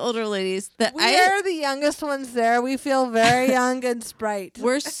all these older ladies that we are the youngest ones there. We feel very young and sprite.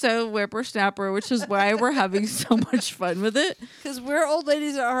 We're so whippersnapper, which is why we're having so much fun with it. Because we're old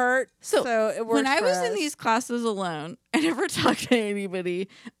ladies at heart. So it works. When I was for in us. these classes alone, I never talked to anybody.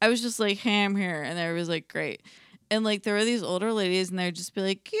 I was just like, hey, I'm here. And everybody was like, great. And like there were these older ladies and they'd just be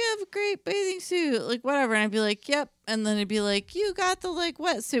like, you have a great bathing suit, like whatever. And I'd be like, yep. And then it'd be like, you got the like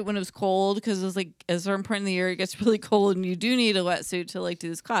wetsuit when it was cold, because it was like at a certain point in the year it gets really cold and you do need a wetsuit to like do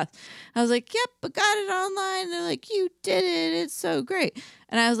this class. I was like, yep, I got it online. And they're like, you did it. It's so great.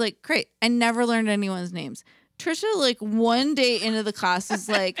 And I was like, great. I never learned anyone's names. Trisha, like one day into the class is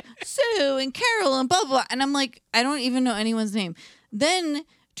like, Sue and Carol and blah, blah. And I'm like, I don't even know anyone's name. Then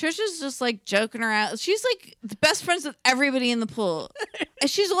Trisha's just like joking around. She's like the best friends with everybody in the pool. And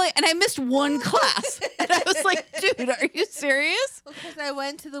she's like, and I missed one class. And I was like, dude, are you serious? Because I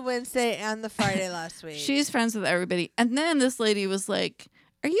went to the Wednesday and the Friday last week. She's friends with everybody. And then this lady was like,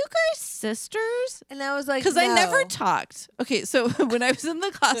 are you guys sisters? And I was like, because no. I never talked. Okay, so when I was in the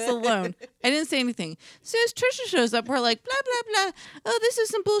class alone, I didn't say anything. So as Trisha shows up, we're like, blah, blah, blah. Oh, this is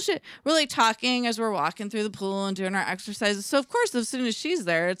some bullshit. We're like talking as we're walking through the pool and doing our exercises. So of course, as soon as she's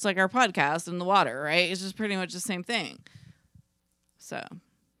there, it's like our podcast in the water, right? It's just pretty much the same thing. So.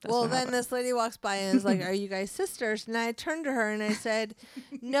 Well, then this lady walks by and is like, are you guys sisters? And I turned to her and I said,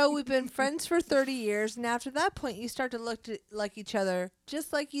 no, we've been friends for 30 years. And after that point, you start to look like each other,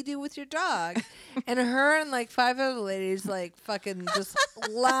 just like you do with your dog. And her and like 5 other ladies like fucking just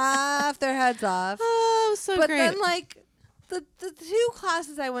laugh their heads off. Oh, so but great. Then like the 2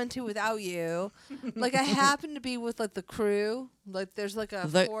 classes I went to without you, like I happened to be with like the crew. Like there's like a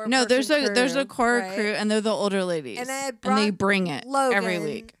there's a core right? crew, and they're the older ladies, and they bring it Logan, every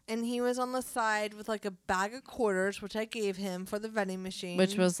week. And he was on the side with like a bag of quarters, which I gave him for the vending machine,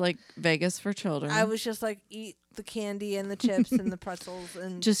 which was like Vegas for children. I was just like, eat the candy and the chips and the pretzels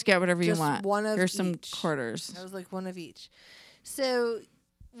and just get whatever you want. One of Here's each. some quarters. I was like, one of each. So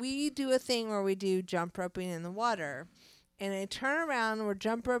we do a thing where we do jump roping in the water. And I turn around, we're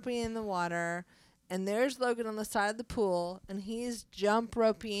jump roping in the water, and there's Logan on the side of the pool, and he's jump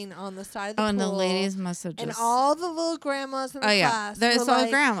roping on the side of the pool. And the ladies must have just... And all the little grandmas in the class There's were all like,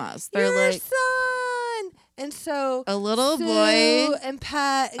 grandmas. They're your like... son! And so a little Sue boy... and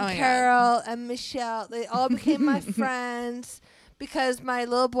Pat and Oh my Carol and Michelle, they all became my friends because my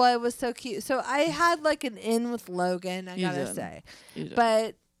little boy was so cute. So I had like an in with Logan, I You gotta did. say. You did.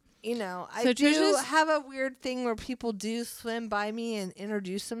 But... You know, So I do Trisha's- have a weird thing where people do swim by me and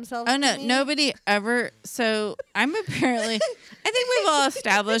introduce themselves. Oh to no, me. nobody ever. So I'm apparently. I think we've all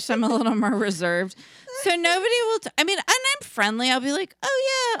established I'm a little more reserved. So nobody will. I mean, and I'm friendly. I'll be like,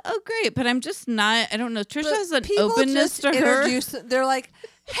 oh yeah, oh great. But I'm just not. I don't know. Trisha But has an people openness just to her. They're like,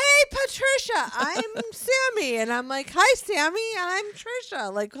 "Hey, Patricia, I'm Sammy," and I'm like, "Hi, Sammy, I'm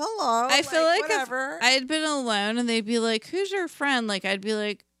Trisha." Like, hello. I feel like whatever. if I had been alone and they'd be like, "Who's your friend?" Like I'd be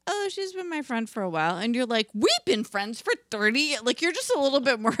like, "Oh, she's been my friend for a while," and you're like, "We've been friends for 30." Like you're just a little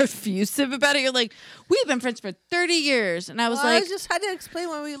bit more effusive about it. You're like, "We've been friends for 30 years," and I was I like, just had to explain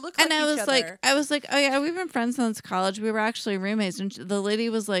why we look and like I each was other. like, "Oh yeah, we've been friends since college. We were actually roommates." And the lady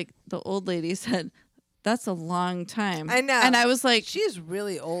was like, the old lady said, "That's a long time." I know. And I was like, She's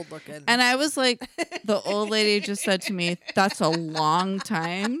really old looking. and I was like, the old lady just said to me, "That's a long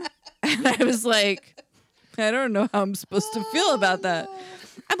time," and I was like, I don't know how I'm supposed to feel about that.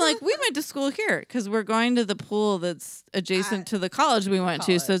 I'm like, we went to school here because we're going to the pool that's adjacent to the college we went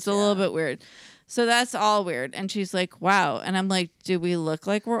to. So it's a little bit weird. So that's all weird. And she's like, wow. And I'm like, do we look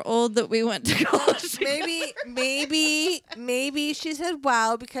like we're old that we went to college? maybe she said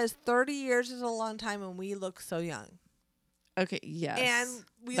wow because 30 years is a long time and we look so young. Okay, yes. And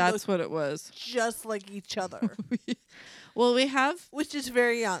we that's look what it was. just like each other, Well, we have which is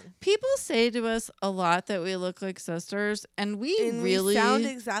very young. people say to us a lot that we look like sisters, and we And really we sound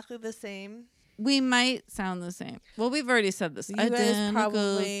exactly the same. we might sound the same. Well, we've already said this. You guys Identical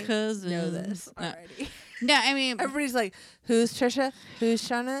probably cousins. know this No. already. No, I mean, Everybody's like, who's Trisha? Who's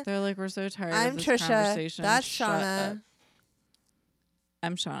Shauna? they're like, we're so tired I'm of this Trisha. conversation. That's Shut up. Shauna.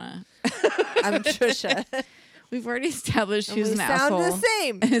 I'm Shauna. I'm Trisha. We've already established And she's we an sound asshole. the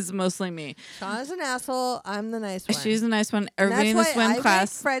same. It's mostly me. Shauna's an asshole. I'm the nice one. She's a nice one. And Everybody in the that's why swim I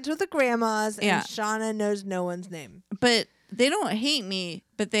class. make friends with the grandmas, and Yeah. Shauna knows no one's name. But they don't hate me,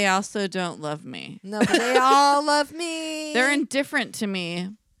 but they also don't love me. No, but they all love me. They're indifferent to me,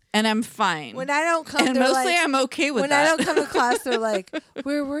 and I'm fine. When I don't come, and they're mostly like, I'm okay with when that. I don't come to class, they're like,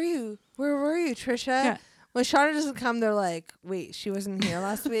 "Where were you? Where were you, Trisha?" Yeah. When Shauna doesn't come, they're like, "Wait, she wasn't here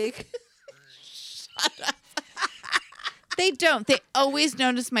last week." They don't. They always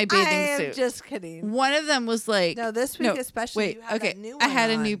notice my I bathing am suit. just kidding. One of them was like, No, this week especially. Wait, you had okay. that new I one had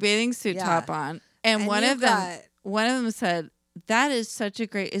a on. new bathing suit Yeah. top on, and And one you of them, got- said, "That is such a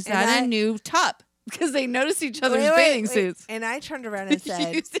great. Is And that I- a new top?" Because they notice each other's Wait, bathing wait. suits. And I turned around and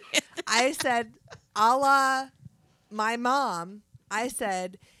said, You see? I said, a la my mom, I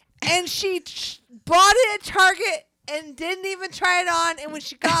said, and she bought it at Target and didn't even try it on. And when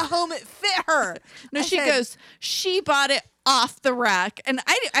she got home, it fit her. No, I she said, goes, she bought it off the rack. And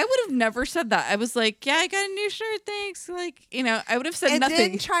I would have never said that. I was like, yeah, I got a new shirt. Thanks. Like, I would have said and nothing.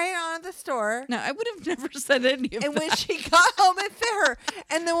 didn't try it on at the store. No, I would have never said any of And that. when she got home, it fit her.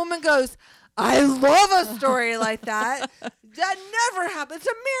 And the woman goes, I love a story like that. That never happened. It's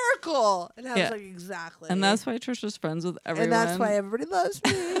a miracle. And I Yeah. was like, exactly. And that's why Trisha's friends with everyone. And that's why everybody loves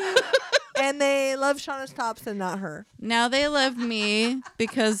me. And they love Shauna's tops and not her. Now they love me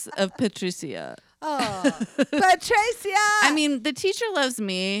because of Patricia. Oh, Patricia. I mean, the teacher loves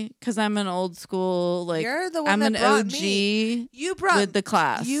me because I'm an old school, like, You're the one I'm that an brought OG me. You brought with the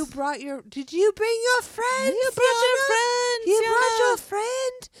class. You brought your. Did you bring your friend? You brought your friend. You Sienna. brought your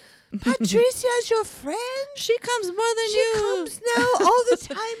friend. Patricia's your friend. She comes more than She you. comes now all the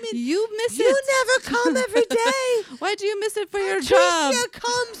time. And You miss you it. never come every day. Why do you miss it for your job? Patricia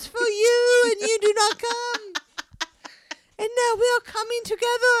comes for you, and you do not come. And now we are coming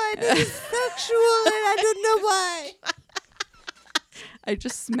together, and it is sexual, and I don't know why. I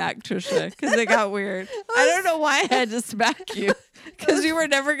just smacked Trisha because it got weird. I don't know why I had to smack you because you were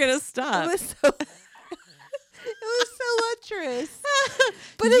never gonna stop. It was so. It was so lecherous,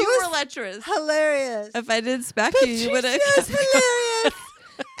 but you it was were lecherous. hilarious. If I didn't smack you, you would have. Patricia's hilarious,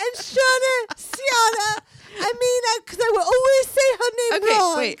 and Shauna, Sienna. I mean, because I would always say her name Okay,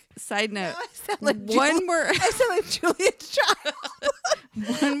 wrong. wait. Side note. Now I sound like One more. I sound like Julia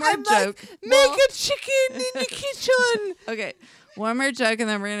Child. One more I'm joke. like, make a chicken in the kitchen. Okay, one more joke, and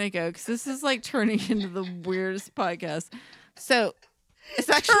then we're gonna go because this is like turning into the weirdest podcast. So, It's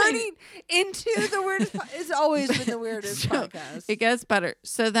actually Turning into the weirdest. It's always been the weirdest So, podcast. it gets better.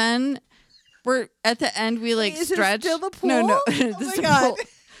 So then we're at the end. We like Wait, is it stretch. still the No, no. pool? This Oh is my the God. pool.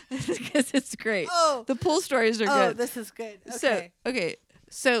 Because it's great. Oh. The pool stories are Oh, good. this is good. Okay. So okay.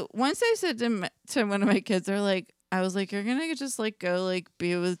 So once I said to one of my kids, they're like, I was like, you're gonna just like go like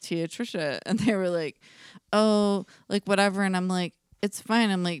be with Tia Trisha, and they were like, oh, like whatever, and I'm like, it's fine.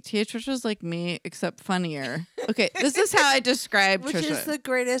 I'm like, Tia Trisha's like me except funnier. Okay, this is how I describe Which Trisha, is the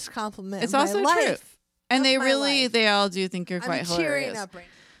greatest compliment. It's of my also true. life. and of they my really, life. they all do think you're I'm quite cheering hilarious. up right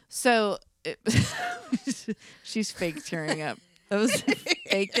So she's fake tearing up. That was the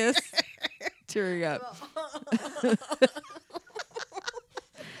fakest tearing up. now.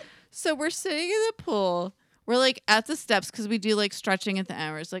 So we're sitting in the pool. We're like at the steps because we do like stretching at the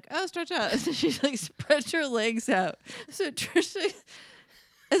end. We're just like, oh, stretch out. And then she like spreads her legs out. So Trisha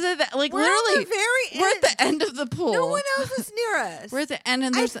is at the, like We're literally at the very we're end. at the end of the pool. No one else is near us. We're at the end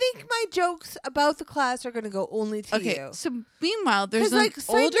and I there's think my jokes about the class are going to go only to okay. you. So meanwhile, there's 'Cause, an like,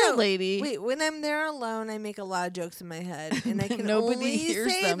 side older note, lady. Wait, when I'm there alone, I make a lot of jokes in my head, and I can Nobody only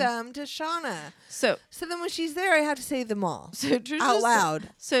hears say them. to Shauna. So So then when she's there, I have to say them all so Trisha out loud.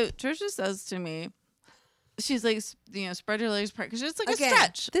 So Trisha says to me, she's like, spread your legs apart because it's like Again, a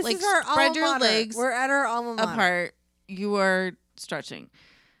stretch. This like is our spread alma your mater. legs We're at our alma mater. apart. You are stretching.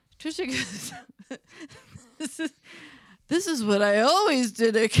 Trisha goes, this is what I always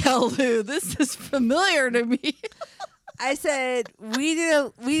did at Kalu. This is familiar to me. I said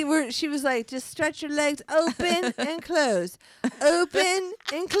she was like, just stretch your legs open and close. Open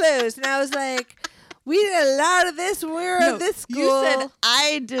and close. And I was like, we did a lot of this when we were at this school. You said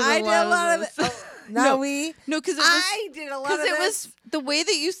I did I a did lot a lot of of it. this. Not No. we. No, because it was I did a lot of because it this. was the way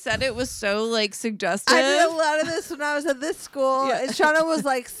that you said it was so like suggestive. I did a lot of this when I was at this school, Yeah. and Shauna was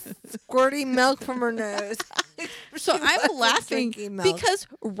like squirting milk from her nose. So She I'm wasn't laughing drinking milk. because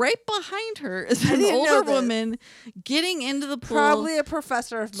right behind her is I an didn't know older this. woman getting into the pool Probably a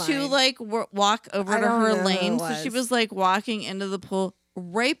professor of mine. to like walk over I to don't know her who lane. it So she was. was like walking into the pool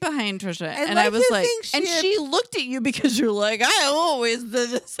right behind Trisha, I'd and I like was to like, think she and had- she looked at you because you're like, I always did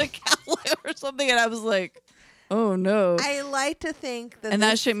this at Cal or something, and I was like, oh no, I like to think that and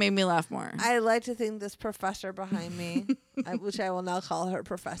that this- shit made me laugh more. I like to think this professor behind me, which I will now call her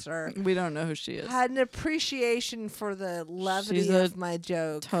professor, We don't know who she is. had an appreciation for the levity She's a of my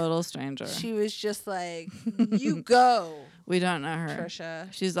joke. Total stranger. She was just like, "You go, We don't know her.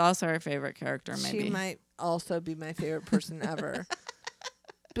 Trisha." She's also our favorite character, maybe. She might also be my favorite person ever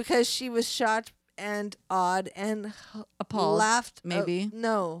because she was shocked and awed and Appalled, laughed. maybe.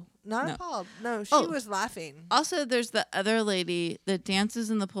 No, not No. appalled. No, she Oh. was laughing. Also, there's the other lady that dances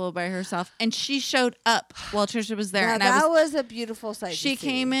in the pool by herself, and she showed up while Trisha was there. Now, and that I was, was a beautiful sight. she to see.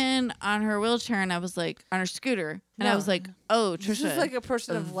 came in on her wheelchair, and I was like, on her scooter, and I No. was like, oh, Trisha, This is like a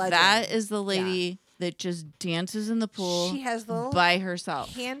person of legend. that is the lady that just dances in the pool She has little by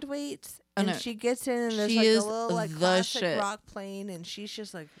herself. hand weights, Oh, and no. she gets in, and there's She like is a little like the classic shit. rock playing, and she's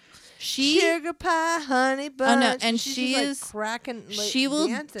just like She sugar pie, honey bunch. and she's she just, is- like cracking. Like, she will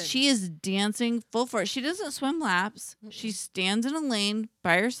dancing. she is dancing full force. She doesn't swim laps. She stands in a lane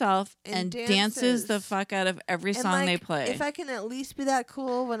by herself And and dances the dances. fuck out of every And, song they like, play. If I can at least be that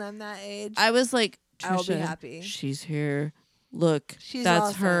cool when I'm that age, I was like, I'll be Trisha, happy. She's here. Look, She's that's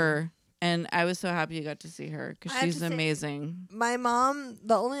awesome. her. And I was so happy you got to see her because I have she's to say- amazing. my mom,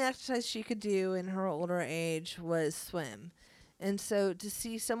 the only exercise she could do in her older age was swim. And so to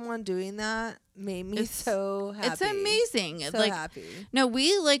see someone doing that made me It's- so happy. It's amazing. So like happy. no,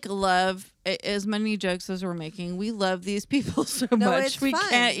 we like love as many jokes as we're making. We love these people so No, much. it's We fun.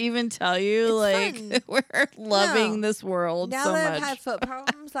 can't even tell you It's like fun. we're loving No. this world Now so that much. I've had foot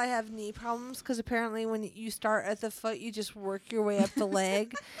problems, I have knee problems because apparently when you start at the foot, you just work your way up the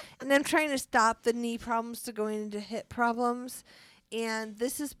leg. And I'm trying to stop the knee problems to going into hip problems. And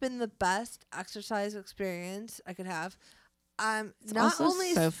this has been the best exercise experience I could have. I'm It's not also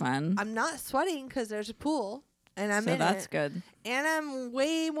only so fun. I'm not sweating because there's a pool and I'm So in that's it, good. and I'm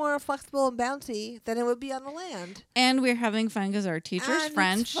way more flexible and bouncy than it would be on the land. And we're having fun because our teacher's And it's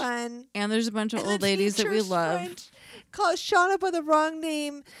French. fun. And there's a bunch of And old the ladies that we teacher's love. French calls Shauna by the wrong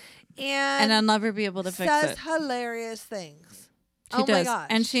name, And I'll never be able to fix says it. hilarious things. She oh does. my gosh!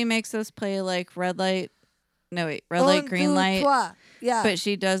 And she makes us play like red light. No, wait. Red light, Un, green deux, light. trois. Yeah, But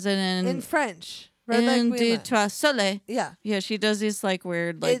she does it in French. Red light, Un, green deux, light. trois, soleil. Yeah, Yeah, she does this like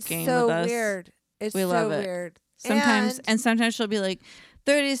weird like it's game so with us. weird. It's We so love it. weird. Sometimes And- and sometimes she'll be like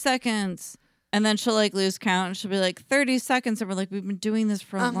 30 seconds. And then she'll like lose count and she'll be like 30 seconds. And we're like, we've been doing this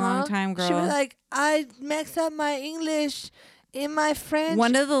for a long time, girl. She'll be like, I messed up my English in my fridge.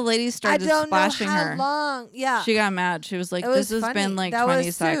 One of the ladies I started don't know splashing how her. long. Yeah. She got mad. She was like, It was "This has funny. been like That 20 was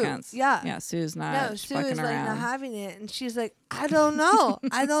Sue. seconds." Yeah. Yeah. Sue's not No, Sue fucking is like around. not having it, and she's like, I don't know.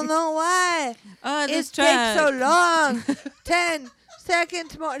 I don't know why. Oh, It this takes so truck. long. 10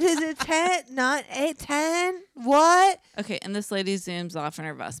 seconds more. Is it 10? Not 8, 10? What? Okay, and this lady zooms off in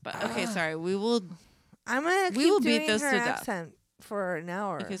her Vespa. Okay, sorry. We will. I'm gonna We keep will doing beat this her to death. accent for an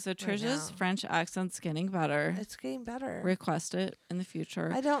hour. Okay, so right Trisha's now. French accent's getting better. It's getting better. Request it in the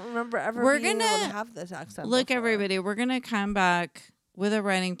future. I don't remember ever We're being able gonna- to have this accent. Look, before. everybody, we're going to come back with a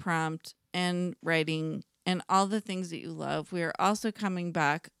writing prompt and writing and all the things that you love. We are also coming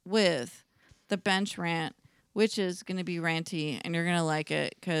back with the bench rant, which is going to be ranty, and you're going to like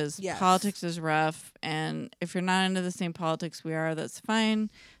it because Yes. politics is rough. And if you're not into the same politics we are, that's fine.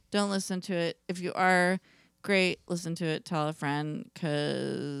 Don't listen to it. If you are, great. Listen to it. Tell a friend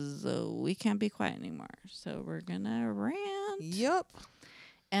because we can't be quiet anymore. So we're going to rant. Yup.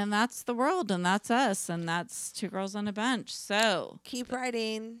 And that's the world, and that's us, and that's Two Girls on a Bench. So Keep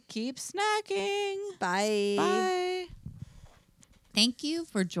writing. keep snacking. Bye. Bye. Thank you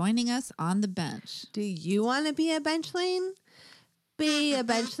for joining us on the bench. Do you want to be a benchling? Be a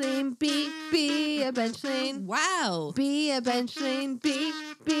benchling. Be a benchling. Wow. Be a benchling.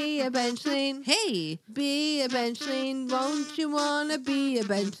 Be a benchling. Hey, Be a benchling. Won't you want to be a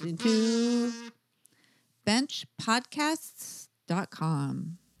benchling too?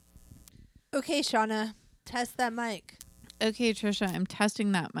 benchpodcasts.com. Okay, Shauna. Test that mic. Okay, Trisha, I'm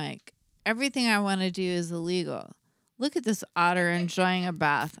testing that mic. Everything I want to do is illegal. Look at this otter enjoying a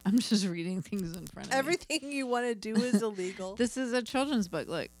bath. I'm just reading things in front of me. Everything you want to do is illegal. This is a children's book.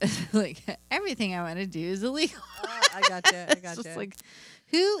 Look, like everything I want to do is illegal. I gotcha. I It's gotcha. just like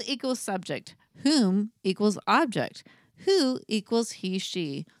who equals subject, whom equals object, who equals he,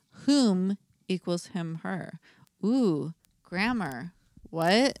 she, whom equals him, her. Ooh, grammar.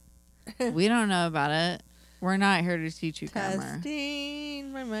 What? We don't know about it. We're not here to teach you grammar.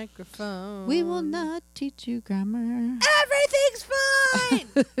 Testing my microphone. We will not teach you grammar. Everything's fine.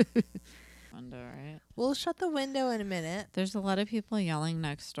 Window, right? We'll shut the window in a minute. There's a lot of people yelling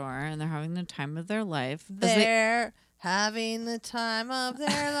next door, and they're having the time of their life. As they- They're having the time of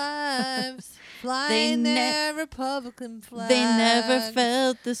their lives, flying their Republican flag. They never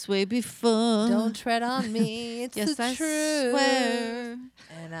felt this way before. Don't tread on me. It's Yes, the I truth. swear.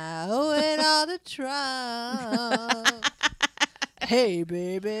 And I owe it all to Trump. Hey,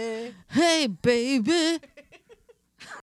 baby. Hey, baby.